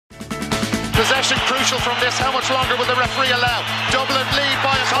Possession crucial from this. How much longer will the referee allow? Dublin lead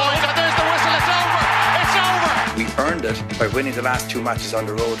by a point, and there's the whistle. It's over. It's over. We earned it by winning the last 2 matches on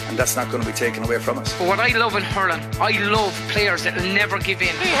the road, and that's not going to be taken away from us. But what I love in hurling, I love players that will never give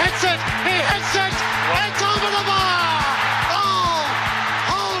in. He hits it. He hits it. It's over the bar. Oh,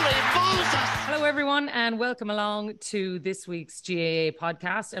 holy Moses. Hello everyone and welcome along to this week's GAA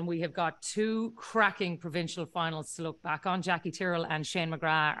podcast, and we have got two cracking provincial finals to look back on. Tyrrell and Shane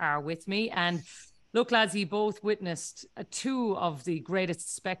McGrath are with me, and look lads, you both witnessed two of the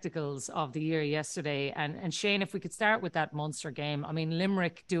greatest spectacles of the year yesterday, and Shane, if we could start with that Munster game. I mean,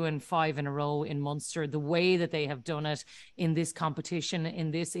 Limerick doing 5 in a row in Munster, the way that they have done it in this competition,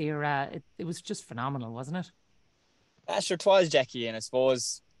 in this era, it was just phenomenal, wasn't it? Sure it was, Jacqui, and I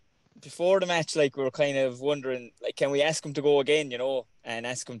suppose before the match, like, we were kind of wondering, like, can we ask them to go again, you know, and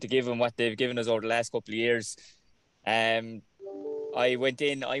ask them to give them what they've given us over the last couple of years. I went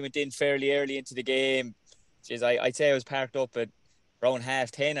in fairly early into the game. I'd say I was parked up at around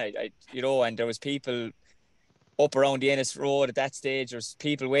 10:30. I you know, and there was people up around the Ennis Road at that stage. There was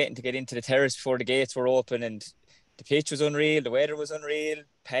people waiting to get into the terrace before the gates were open, and the pitch was unreal, the weather was unreal.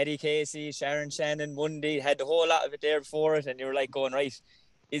 Paddy Casey, Sharon Shannon, Mundy had the whole lot of it there before it, and you were like going, right,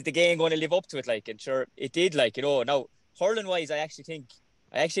 is the game going to live up to it? Like, and sure, it did. Like, you know, now hurling wise, I actually think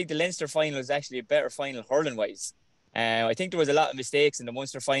the Leinster final is actually a better final hurling wise. I think there was a lot of mistakes in the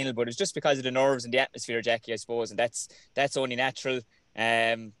Munster final, but it's just because of the nerves and the atmosphere, Jacqui, I suppose, and that's only natural.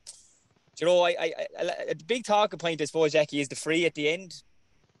 You know, a big talking point, I suppose, Jacqui, is the free at the end,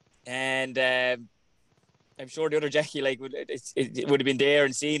 and I'm sure the other Jacqui it would have been there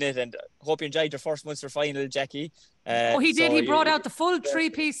and seen it, and hope you enjoyed your first Munster final, Jacqui. He did. He brought out the full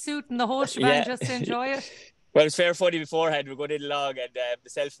 3-piece suit and the whole shebang just to enjoy it. Well, it's fair funny beforehand. We were going in along, and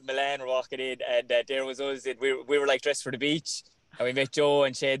myself and Milan were walking in, and there was us. We were like dressed for the beach, and we met Joe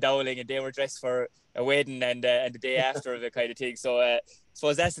and Shane Dowling, and they were dressed for a wedding and the day after of it kind of thing. So I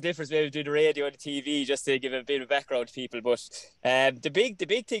suppose that's the difference maybe between the radio and the TV, just to give a bit of background to people. But the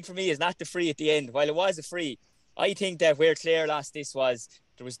big thing for me is not the free at the end. While it was a free, I think that where Clare lost this was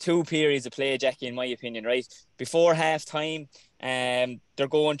there was 2 periods of play, Jacqui, in my opinion, right? Before half time, they're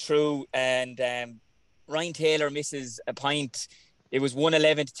going through, and Ryan Taylor misses a point. It was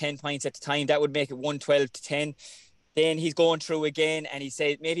 111 to 10 points at the time. That would make it 112 to 10. Then he's going through again, and he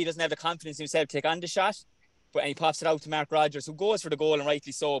said maybe he doesn't have the confidence himself to take on the shot, and he pops it out to Mark Rogers, who goes for the goal, and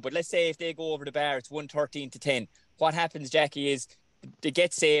rightly so. But let's say if they go over the bar, it's 113 to 10. What happens, Jacqui, is they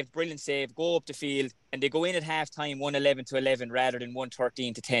get saved, brilliant save, go up the field, and they go in at half time 111 to 11 rather than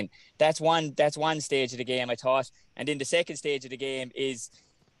 113 to 10. That's one stage of the game, I thought. And then the second stage of the game is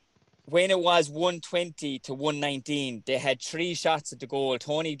when it was 120 to 119, they had 3 shots at the goal.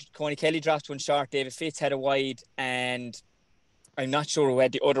 Tony Kelly dropped one short, David Fitz had a wide, and I'm not sure who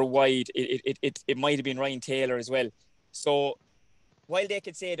had the other wide. It might have been Ryan Taylor as well. So while they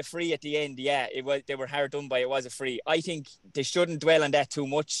could say the free at the end, they were hard done by, it was a free. I think they shouldn't dwell on that too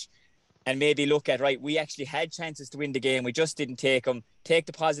much, and maybe look at, right, we actually had chances to win the game, we just didn't take them. Take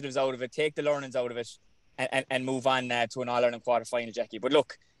the positives out of it, take the learnings out of it, and move on to an All-Ireland quarter-final, Jacqui. But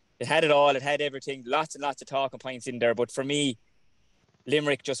look, it had it all. It had everything. Lots and lots of talking points in there. But for me,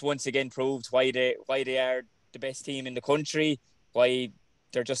 Limerick just once again proved why they are the best team in the country, why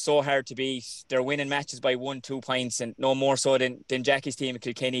they're just so hard to beat. They're winning matches by 1-2 points, and no more so than Jackie's team at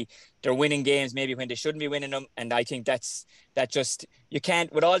Kilkenny. They're winning games maybe when they shouldn't be winning them. And I think that just, you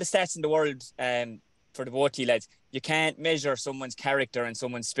can't, with all the stats in the world, for the both of you lads, you can't measure someone's character and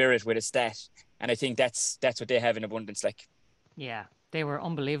someone's spirit with a stat. And I think that's what they have in abundance. Like, yeah. They were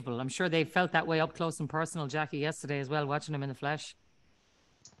unbelievable. I'm sure they felt that way up close and personal, Jacqui, yesterday as well, watching him in the flesh.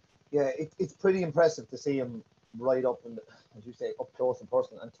 Yeah, it's pretty impressive to see him right up, and as you say, up close and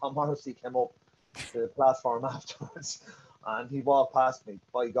personal. And Tom Morrissey came up to the platform afterwards, and he walked past me.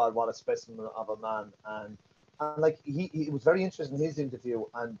 By God, what a specimen of a man! And like he was very interested in his interview.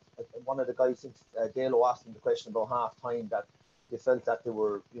 And one of the guys, Dalo, asked him the question about half time, that they felt that they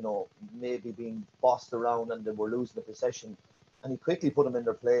were, you know, maybe being bossed around and they were losing the possession. And he quickly put them in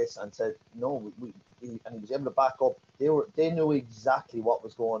their place and said, no, and he was able to back up. They knew exactly what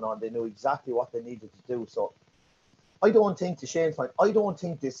was going on. They knew exactly what they needed to do. So I don't think, to Shane's point, I don't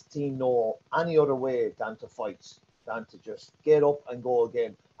think this team know any other way than to fight, than to just get up and go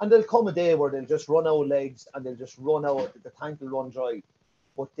again. And there'll come a day where they'll just run out of legs and they'll just run out, the tank will run dry.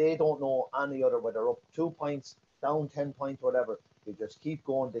 But they don't know any other way. They're up 2 points, down 10 points, whatever. They just keep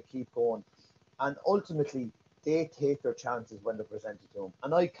going, they keep going. And ultimately, they take their chances when they're presented to them.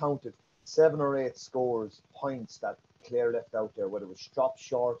 And I counted 7 or 8 scores, points that Clare left out there, whether it was dropped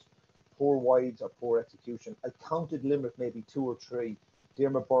short, poor wides or poor execution. I counted Limerick maybe 2 or 3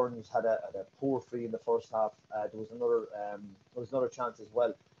 Diarmaid Burns had a poor free in the first half. There was another chance as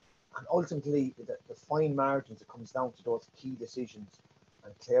well. And ultimately, the fine margins, it comes down to those key decisions.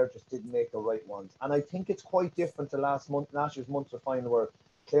 And Clare just didn't make the right ones. And I think it's quite different to last year's Munster final, where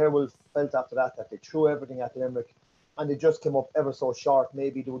Clare will felt after that they threw everything at Limerick and they just came up ever so short.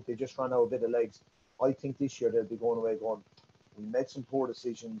 Maybe they just ran out a bit of legs. I think this year they'll be going away going, we made some poor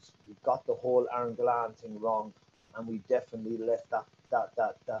decisions. We got the whole Aaron Gallan thing wrong, and we definitely left that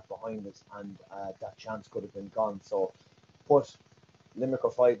behind us, and that chance could have been gone. So, but Limerick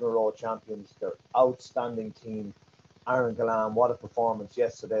are 5 in a row champions. They're outstanding team. Aaron Gallan, what a performance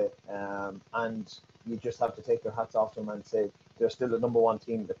yesterday. And you just have to take your hats off to them and say they're still the number one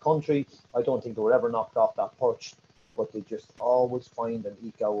team in the country. I don't think they were ever knocked off that perch, but they just always find and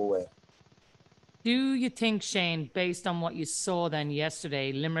eke out a way. Do you think, Shane, based on what you saw then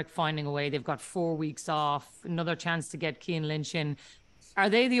yesterday, Limerick finding a way, they've got 4 weeks off, another chance to get Cian Lynch in, are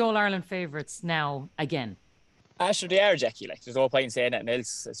they the All-Ireland favourites now again? Sure they are, Jacqui. Like, there's no point in saying anything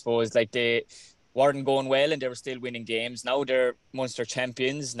else. I suppose like they weren't going well and they were still winning games. Now they're Munster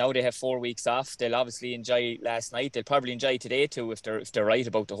champions. Now they have 4 weeks off. They'll obviously enjoy last night. They'll probably enjoy today too if they're right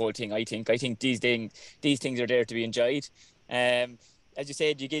about the whole thing. I think these things are there to be enjoyed. As you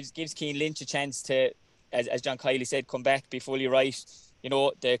said, you gives Cian Lynch a chance to, as John Kiley said, come back, be fully right. You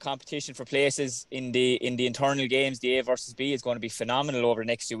know, the competition for places in the internal games, the A versus B, is going to be phenomenal over the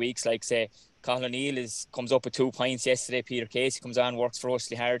next few weeks. Like, say, Cathal O'Neill comes up with 2 points yesterday. Peter Casey comes on, works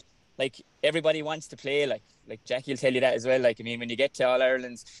ferociously hard. Like, everybody wants to play. Like Jacqui will tell you that as well. Like, I mean, when you get to All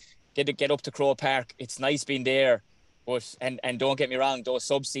Ireland's, get up to Croke Park, it's nice being there. But and don't get me wrong, those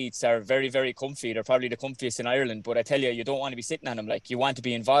sub seats are very, very comfy. They're probably the comfiest in Ireland. But I tell you don't want to be sitting on them. Like, you want to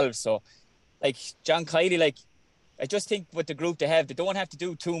be involved. So, like John Kiley, like, I just think with the group they don't have to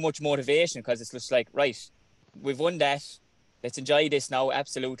do too much motivation, because it's just like, right, we've won that. Let's enjoy this now.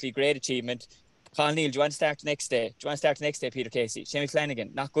 Absolutely great achievement. Cathal O'Neill, do you want to start the next day? Peter Casey? Shane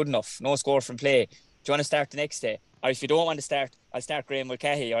Flanagan, not good enough. No score from play. Do you want to start the next day? Or if you don't want to start, I'll start Graham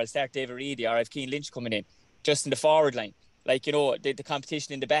Mulcahy, or I'll start David Reedy, or I have Cian Lynch coming in, just in the forward line. Like, you know, the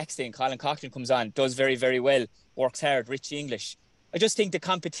competition in the back thing, Colin Coughlin comes on, does very, very well, works hard, Richie English. I just think the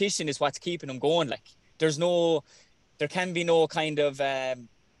competition is what's keeping them going. Like, there can be no kind of,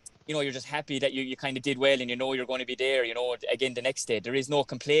 you know, you're just happy that you kind of did well and you know you're going to be there, you know, again the next day. There is no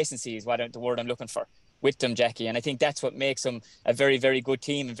complacency is the word I'm looking for with them, Jacqui. And I think that's what makes them a very, very good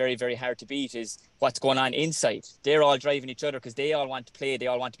team and very, very hard to beat, is what's going on inside. They're all driving each other because they all want to play. They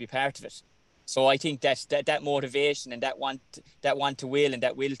all want to be part of it. So I think that motivation and that want to will and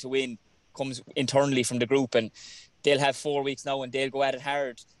that will to win comes internally from the group. And they'll have 4 weeks now and they'll go at it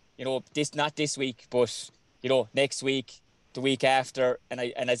hard. You know, not this week, but, you know, next week, the week after, and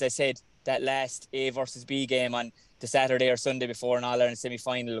as I said, that last A versus B game on the Saturday or Sunday before an All-Ireland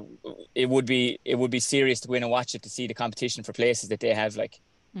semi-final, it would be serious to go in and watch it, to see the competition for places that they have. Like,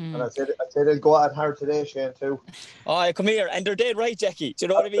 and I said they'll go at hard today, Shane, too. Oh, come here, and they're dead right, Jacqui. Do you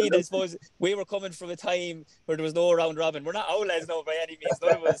know what I mean? I suppose we were coming from a time where there was no round robin. We're not outlaws now by any means.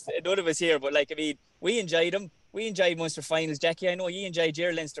 None of us here, but like, I mean, we enjoyed them. We enjoyed Munster finals, Jacqui. I know you enjoyed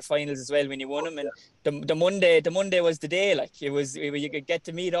your Leinster finals as well when you won them. And the Monday was the day. Like, you could get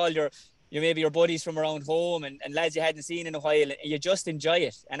to meet all your maybe your buddies from around home and lads you hadn't seen in a while. And you just enjoy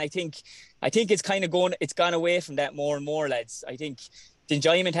it. And I think it's kind of gone away from that more and more, lads. I think the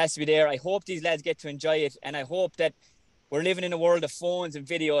enjoyment has to be there. I hope these lads get to enjoy it, and I hope that we're living in a world of phones and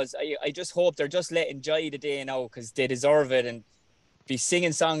videos. I just hope they're just let enjoy the day now, because they deserve it, and be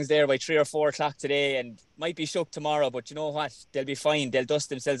singing songs there by 3 or 4 o'clock today, and might be shook tomorrow, but you know what? They'll be fine. They'll dust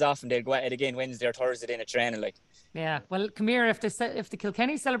themselves off and they'll go at it again Wednesday or Thursday in a training. Like, yeah, well, come here. If the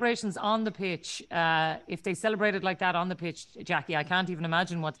Kilkenny celebrations on the pitch, if they celebrated like that on the pitch, Jacqui, I can't even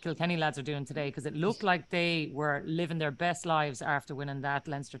imagine what the Kilkenny lads are doing today, because it looked like they were living their best lives after winning that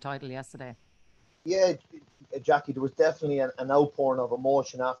Leinster title yesterday. Yeah, Jacqui, there was definitely an outpouring of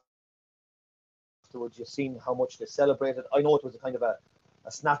emotion afterwards. You've seen how much they celebrated. I know it was a kind of a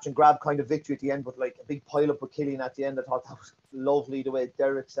snatch and grab kind of victory at the end, but like a big pile up with Killian at the end. I thought that was lovely the way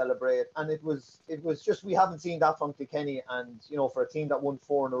Derek celebrated, and it was just, we haven't seen that from Kilkenny, and you know, for a team that won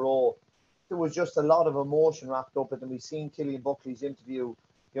 4 in a row, there was just a lot of emotion wrapped up in it. And we've seen Killian Buckley's interview,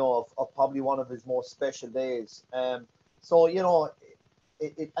 you know, of probably one of his most special days. So you know,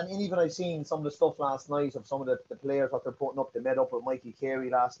 and even I've seen some of the stuff last night of some of the players what they're putting up. They met up with Mikey Carey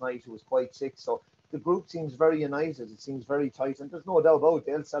last night, who was quite sick. So the group seems very united. It seems very tight, and there's no doubt about it.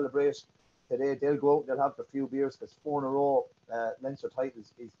 They'll celebrate today. They'll go out. They'll have a few beers, because 4 in a row Leinster title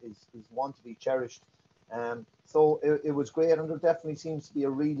is one to be cherished. So it was great, and there definitely seems to be a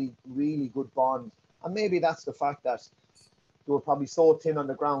really, really good bond. And maybe that's the fact that they were probably so thin on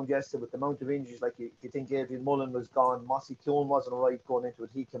the ground yesterday with the amount of injuries. Like you think Adrian Mullen was gone, Mossy Keown wasn't right going into it,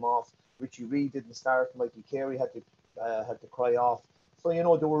 he came off. Richie Reid didn't start, Mikey Carey had to cry off. So they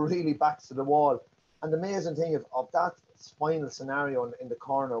were really backs to the wall. And the amazing thing of that final scenario in the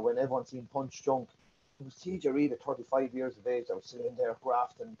corner when everyone seen punch junk, it was TJ Reid at 35 years of age that was sitting there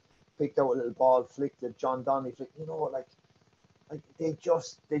grafting, picked out a little ball, flicked it, John Donnelly flicked, like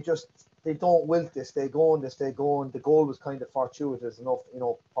they don't wilt this, they go on. The goal was kind of fortuitous enough,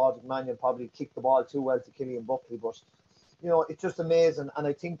 Paul McMannion probably kicked the ball too well to Killian Buckley, but it's just amazing. And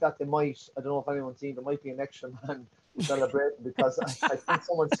I think that I don't know if anyone's seen, there might be an extra man celebrating because I think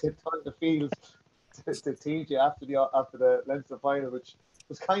someone slipped on the field to TJ after the Leinster final, which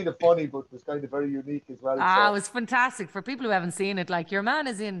was kind of funny, but was kind of very unique as well. It was fantastic. For people who haven't seen it, like, your man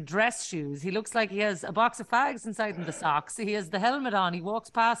is in dress shoes. He looks like he has a box of fags inside him, the socks. He has the helmet on. He walks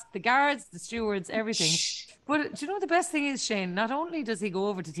past the guards, the stewards, everything. But do you know the best thing is, Shane? Not only does he go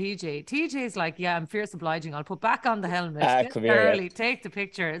over to TJ's like, yeah, I'm fierce obliging. I'll put back on the helmet. Get early, take the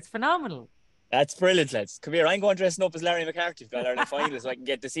picture. It's phenomenal. That's brilliant, lads. Come here, I'm going dressing up as Larry McCarthy for Ireland final, so I can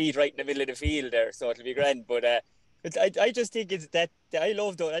get the seat right in the middle of the field there, so it'll be grand. But I just think it's that I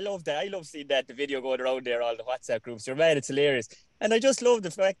love seeing that the video going around there, all the WhatsApp groups. You're mad, it's hilarious. And I just love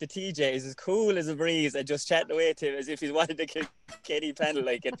the fact that TJ is as cool as a breeze and just chatting away to him as if he's wanted the Kilkenny panel.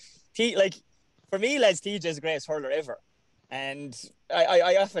 For me, lads, TJ is the greatest hurler ever. And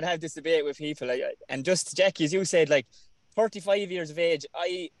I often have this debate with people. And just, Jacqui, as you said, 35 years of age,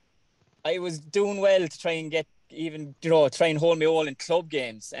 I was doing well to try and get even, try and hold my own in club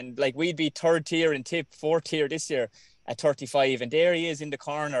games. And we'd be third tier and fourth tier this year at 35. And there he is in the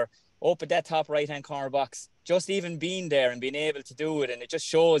corner, up at that top right-hand corner box, just even being there and being able to do it. And it just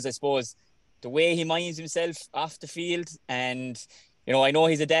shows, I suppose, the way he minds himself off the field. And, I know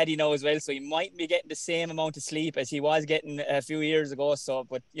he's a daddy now as well, so he might be getting the same amount of sleep as he was getting a few years ago. So,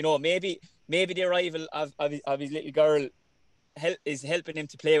 but, maybe the arrival of his little girl is helping him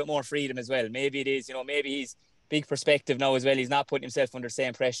to play with more freedom as well. Maybe it is, maybe he's big perspective now as well. He's not putting himself under the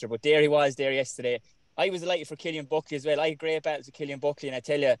same pressure. But there he was there yesterday. I was delighted for Killian Buckley as well. I had great battles with Killian Buckley, and I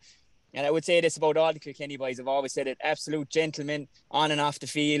tell you, and I would say this about all the Kilkenny boys, I've always said it, absolute gentlemen on and off the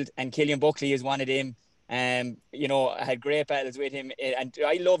field, and Killian Buckley is one of them. I had great battles with him, and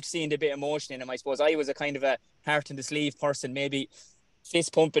I loved seeing the bit of emotion in him. I suppose I was a kind of a heart in the sleeve person, maybe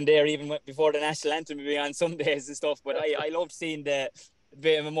fist pumping there even before the national anthem would be on some days and stuff, but I loved seeing the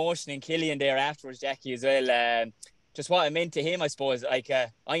bit of emotion in Killian there afterwards, Jacqui, as well. Just what it meant to him, I suppose.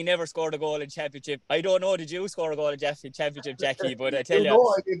 I never scored a goal in championship. I don't know, did you score a goal in championship, Jacqui? But I tell you,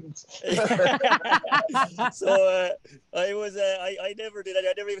 no, I didn't. So I never did.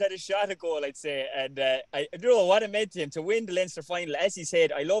 I never even had a shot at goal, I'd say. And I don't know what it meant to him to win the Leinster final. As he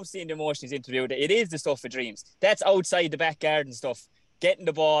said, I love seeing the emotion he's interviewed. It is the stuff of dreams. That's outside the back garden stuff. Getting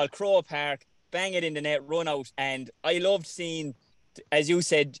the ball, Crow Park, bang it in the net, run out. And I loved seeing, as you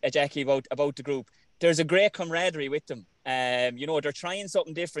said, Jacqui, about the group, there's a great camaraderie with them. They're trying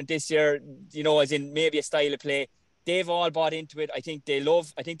something different this year, as in maybe a style of play. They've all bought into it. I think they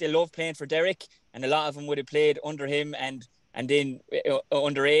love playing for Derek, and a lot of them would have played under him and then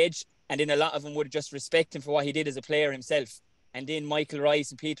underage. And then a lot of them would just respect him for what he did as a player himself. And then Michael Rice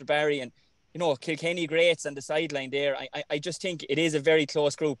and Peter Barry and, Kilkenny greats on the sideline there. I just think it is a very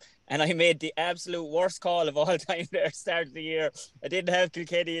close group. And I made the absolute worst call of all time there, start of the year. I didn't have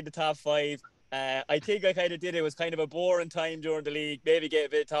Kilkenny in the top 5. I think I kind of did it. It was kind of a boring time during the league. Maybe get a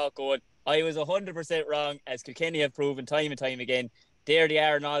bit of talk going. I was 100% wrong, as Kilkenny have proven time and time again. There they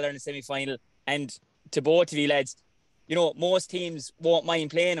are in All-Ireland semi-final. And to both of you lads, most teams won't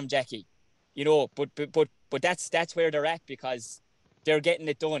mind playing them, Jacqui. But that's where they're at, because they're getting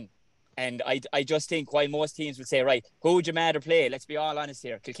it done. And I just think while most teams would say, right, who would you rather play? Let's be all honest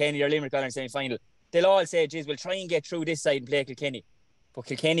here. Kilkenny or Limerick All-Ireland semi-final. They'll all say, geez, we'll try and get through this side and play Kilkenny. But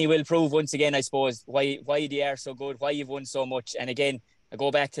Kilkenny will prove once again, I suppose, why they are so good, why you've won so much. And again, I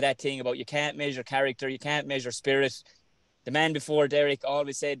go back to that thing about you can't measure character, you can't measure spirit. The man before Derek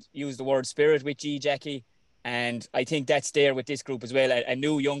always said, use the word spirit with G, Jacqui. And I think that's there with this group as well, a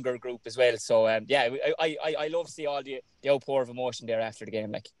new, younger group as well. So, I love to see all the outpour of emotion there after the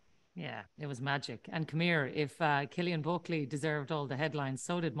game. Yeah, it was magic. And come here, if Killian Buckley deserved all the headlines,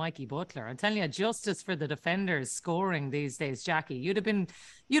 so did Mikey Butler. I'm telling you, justice for the defenders scoring these days, Jacqui. You'd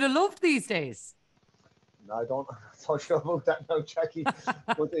have loved these days. No, I'm not sure about that now, Jacqui.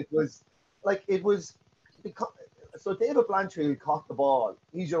 But it was because so David Blanchfield caught the ball.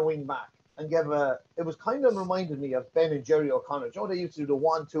 He's your wing back, and it was kind of reminded me of Ben and Jerry O'Connor. They used to do the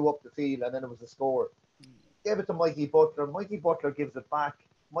 1-2 up the field, and then it was a score. Gave it to Mikey Butler. Mikey Butler gives it back.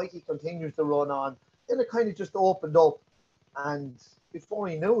 Mikey continues to run on. Then it kind of just opened up. And before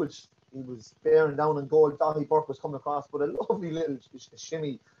he knew it, he was bearing down on goal. Daithí Burke was coming across with a lovely little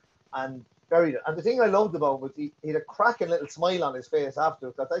shimmy and buried it. And the thing I loved about him was he had a cracking little smile on his face after,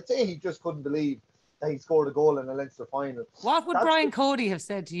 because I'd say he just couldn't believe that he scored a goal in the Leinster final. What would Brian Cody have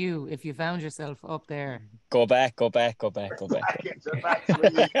said to you if you found yourself up there? Go back. He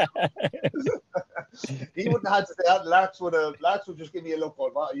wouldn't have had to say that. Lads would just give me a look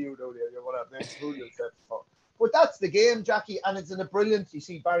on, what are you doing here? You want to have who you'll set for. But that's the game, Jackie, and it's in a brilliant. You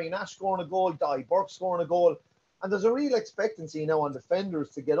see Barry Nash scoring a goal, Daithí Burke scoring a goal, and there's a real expectancy now on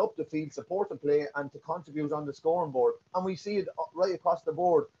defenders to get up the field, support the play, and to contribute on the scoring board. And we see it right across the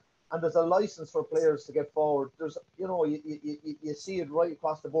board. And there's a license for players to get forward. There's, you see it right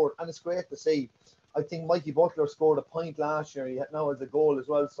across the board, and it's great to see. I think Mikey Butler scored a point last year. He now has a goal as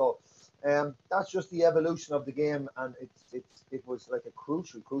well. So that's just the evolution of the game, and it was like a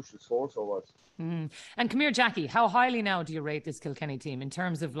crucial score. So it was. And come here, Jacqui. How highly now do you rate this Kilkenny team in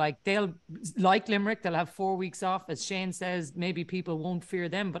terms of they'll like Limerick? They'll have 4 weeks off, as Shane says. Maybe people won't fear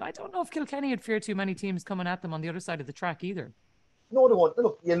them, but I don't know if Kilkenny would fear too many teams coming at them on the other side of the track either. No, they won't.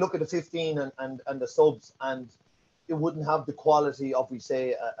 Look, you look at the 15 and the subs, and it wouldn't have the quality of, we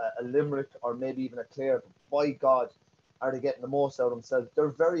say, a Limerick or maybe even a Clare. But by God, are they getting the most out of themselves? They're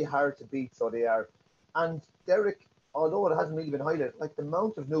very hard to beat, so they are. And Derek, although it hasn't really been highlighted, the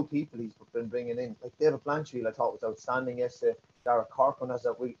amount of new people he's been bringing in, David Blanchfield, I thought was outstanding yesterday. Dara Corcoran as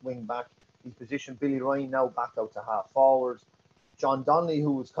a wing back. He's positioned Billy Ryan now back out to half forward. John Donnelly,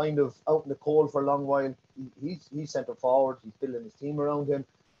 who was kind of out in the cold for a long while, he's centre forward. He's building his team around him.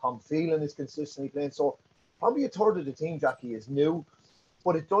 Tom Phelan is consistently playing. So probably a third of the team, Jackie, is new.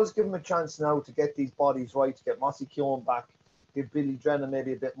 But it does give him a chance now to get these bodies right, to get Mossy Keown back, give Billy Drennan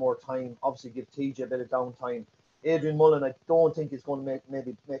maybe a bit more time, obviously give TJ a bit of downtime. Adrian Mullen, I don't think he's going to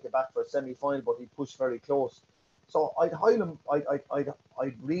make it back for a semi-final, but he pushed very close. So I'd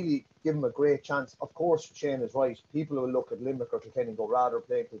really give him a great chance. Of course, Shane is right. People will look at Limerick or Kilkenny and go, rather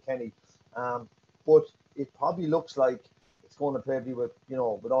play Kilkenny. But it probably looks like it's going to play with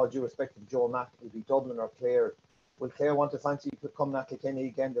all due respect to Joe Mack, it'll be Dublin or Clare. Will Clare want to fancy coming at Kilkenny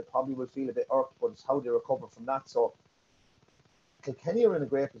again? They probably will feel a bit irked, but it's how they recover from that. So Kilkenny are in a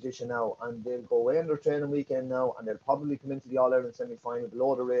great position now, and they'll go away on their training weekend now, and they'll probably come into the All-Ireland semi-final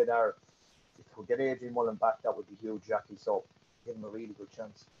below the radar. If we get Adrian Mullen back, that would be huge, Jackie. So give him a really good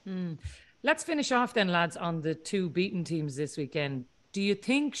chance. Let's finish off then, lads, on the two beaten teams this weekend. Do you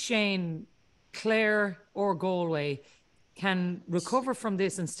think, Shane, Clare or Galway can recover from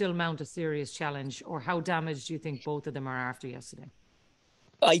this and still mount a serious challenge, or how damaged do you think both of them are after yesterday?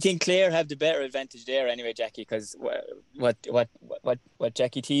 I think Clare have the better advantage there anyway, Jackie, because what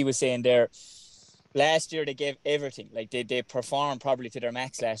Jackie T was saying there, last year they gave everything. They performed probably to their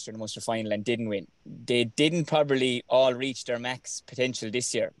max last year in the Munster final and didn't win. They didn't probably all reach their max potential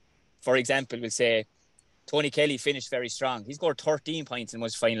this year. For example, we'll say Tony Kelly finished very strong. He scored 13 points in the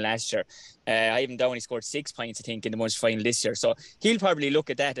Munster final last year. Ivan Downey scored 6 points, I think, in the Munster final this year. So he'll probably look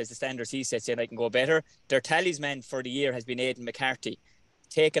at that as the standards he sets, saying I can go better. Their talisman for the year has been Aidan McCarthy.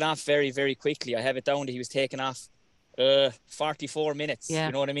 Taken off very, very quickly. I have it down that he was taken off 44 minutes. Yeah.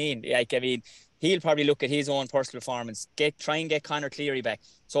 You know what I mean? He'll probably look at his own personal performance, try and get Conor Cleary back.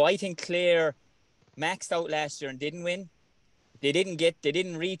 So I think Clare maxed out last year and didn't win. They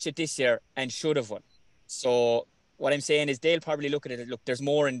didn't reach it this year and should have won. So what I'm saying is they'll probably look at it. Look, there's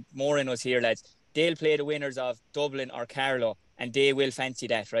more in us here, lads. They'll play the winners of Dublin or Carlow, and they will fancy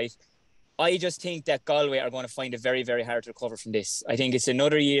that, right? I just think that Galway are going to find it very, very hard to recover from this. I think it's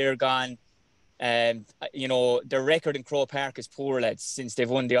another year gone. Their record in Croke Park is poor, lads, since they've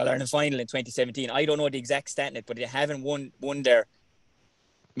won the All-Ireland final in 2017. I don't know the exact stat in it, but they haven't won there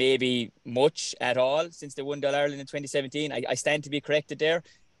maybe much at all since they won the All-Ireland in 2017. I stand to be corrected there.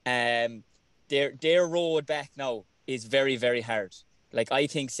 Their road back now is very, very hard. I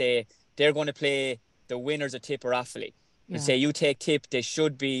think, say, they're going to play the winners of Tip or Offaly. Yeah. Say you take Tip, they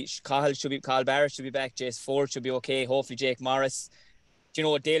should be Carl Barrett should be back, Jace Ford should be okay, hopefully Jake Morris.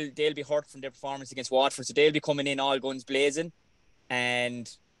 They'll be hurt from their performance against Watford, so they'll be coming in all guns blazing, and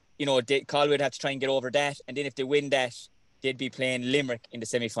Galway would have to try and get over that, and then if they win that, they'd be playing Limerick in the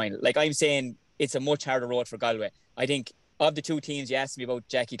semi-final. I'm saying, it's a much harder road for Galway. I think of the two teams you asked me about,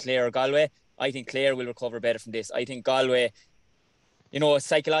 Jackie, Clare or Galway, I think Clare will recover better from this. I think Galway,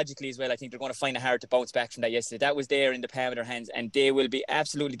 psychologically as well, I think they're going to find it hard to bounce back from that yesterday. That was there in the palm of their hands, and they will be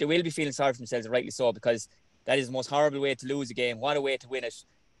feeling sorry for themselves, and rightly so, because that is the most horrible way to lose a game. What a way to win it.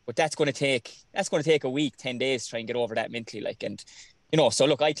 But that's going to take a week, 10 days to try and get over that mentally. So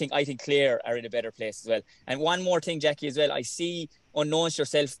look, I think Clare are in a better place as well. And one more thing, Jacqui, as well. I see, unknowns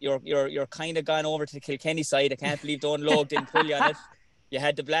yourself, you're kind of gone over to the Kilkenny side. I can't believe Don Logue didn't pull you on it. You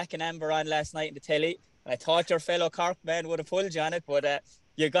had the black and amber on last night in the telly. I thought your fellow Cork man would have pulled you on it, but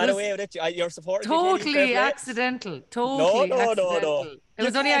you got away with it. You're supporting totally accidental. Totally accidental. No. It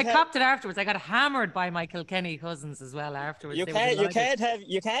was only I copped it afterwards. I got hammered by my Kilkenny cousins as well afterwards. You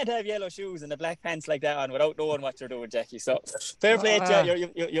can't have yellow shoes and the black pants like that on without knowing what you're doing, Jacqui. So fair play to you.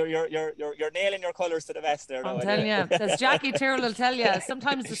 You're nailing your colours to the vest there. I'm telling you, as Jacqui Tyrrell will tell you,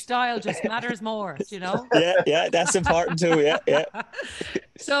 sometimes the style just matters more. Yeah, that's important too. Yeah.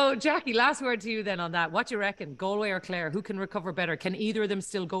 So, Jacqui, last word to you then on that. What do you reckon? Galway or Clare? Who can recover better? Can either of them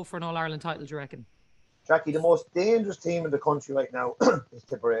still go for an All-Ireland title, do you reckon? Jacqui, the most dangerous team in the country right now is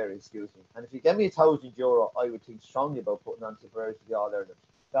Tipperary, excuse me. And if you give me €1,000, I would think strongly about putting on Tipperary to the All-Ireland.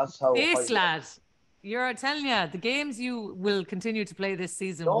 That's how... lad. You're telling you, the games you will continue to play this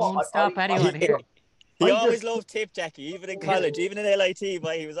season won't stop anyone here. He always loved Tip, Jacqui, even in college, even in LIT,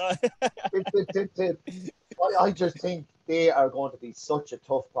 but he was on. Tip. I just think they are going to be such a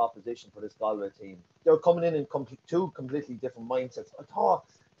tough proposition for this Galway team. They're coming in two completely different mindsets. I thought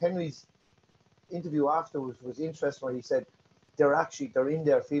Henry's interview afterwards was interesting, where he said they're in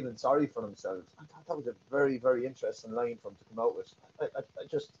there feeling sorry for themselves. I thought that was a very, very interesting line for him to come out with.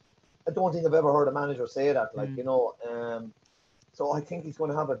 I don't think I've ever heard a manager say that. So I think he's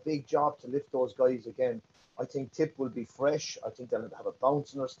going to have a big job to lift those guys again. I think Tip will be fresh. I think they'll have a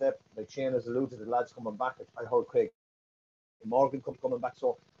bounce in their step. Like Shane has alluded to, the lads coming back. I heard Craig Morgan coming back.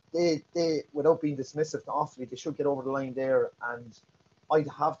 So they without being dismissive to Offaly, they should get over the line there. And I'd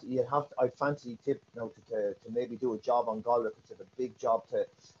fancy Tip now to maybe do a job on Galway. It's a big job to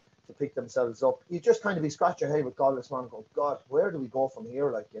pick themselves up. You just kind of be scratch your head with Galway this morning, going, God, where do we go from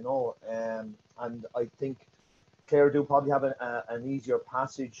here? And I think Clare do probably have an easier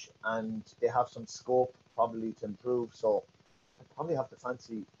passage, and they have some scope probably to improve. So I probably have to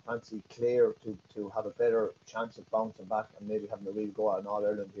fancy Clare to have a better chance of bouncing back and maybe having a real go at an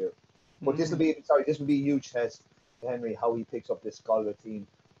All-Ireland here. But this will be a huge test to Henry, how he picks up this Galway team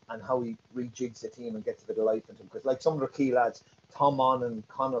and how he rejigs the team and gets a bit of life into them. Because like some of their key lads, Tom Monaghan,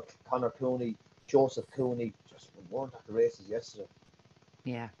 Conor Cooney, Joseph Cooney, just weren't at the races yesterday.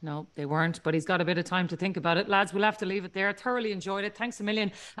 Yeah, no, they weren't, but he's got a bit of time to think about it. Lads, we'll have to leave it there. Thoroughly enjoyed it. Thanks a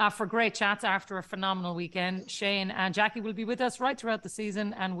million for great chats after a phenomenal weekend. Shane and Jacqui will be with us right throughout the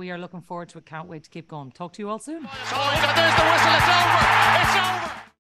season, and we are looking forward to it. Can't wait to keep going. Talk to you all soon. Oh, there's the whistle. It's over.